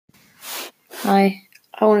Hi,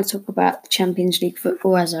 I want to talk about the Champions League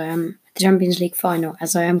football the Champions League final,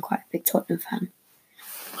 as I am quite a big Tottenham fan.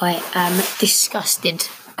 I am disgusted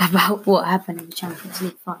about what happened in the Champions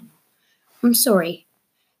League final. I'm sorry,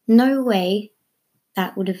 no way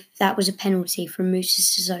that was a penalty from Moussa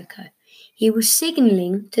Sissoko. He was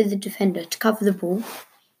signalling to the defender to cover the ball.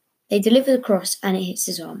 They deliver the cross and it hits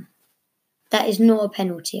his arm. That is not a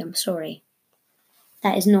penalty. I'm sorry.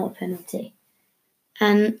 That is not a penalty.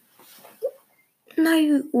 And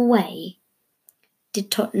no way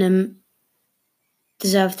did Tottenham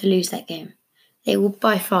deserve to lose that game. They were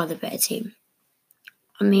by far the better team.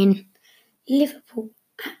 I mean, Liverpool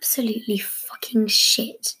absolutely fucking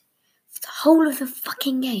shit for the whole of the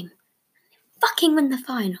fucking game. Fucking win the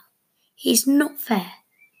final. It's not fair.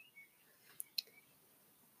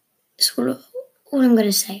 That's all I'm going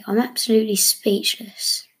to say. I'm absolutely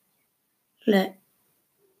speechless. Look,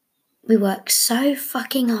 we worked so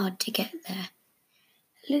fucking hard to get there.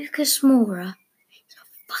 Lucas Moura is a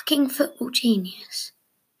fucking football genius.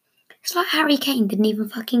 It's like Harry Kane didn't even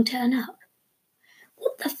fucking turn up.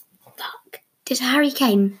 What the fuck does Harry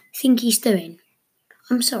Kane think he's doing?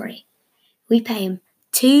 I'm sorry. We pay him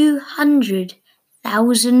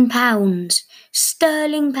 £200,000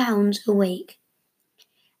 sterling pounds a week.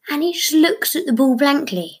 And he just looks at the ball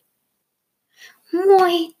blankly.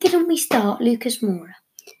 Why didn't we start Lucas Moura?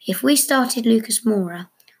 If we started Lucas Moura,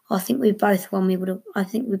 I think we both know we would have won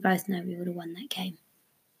that game.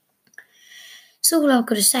 That's all I've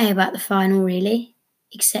got to say about the final, really,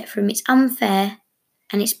 except from it's unfair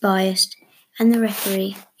and it's biased and the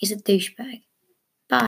referee is a douchebag.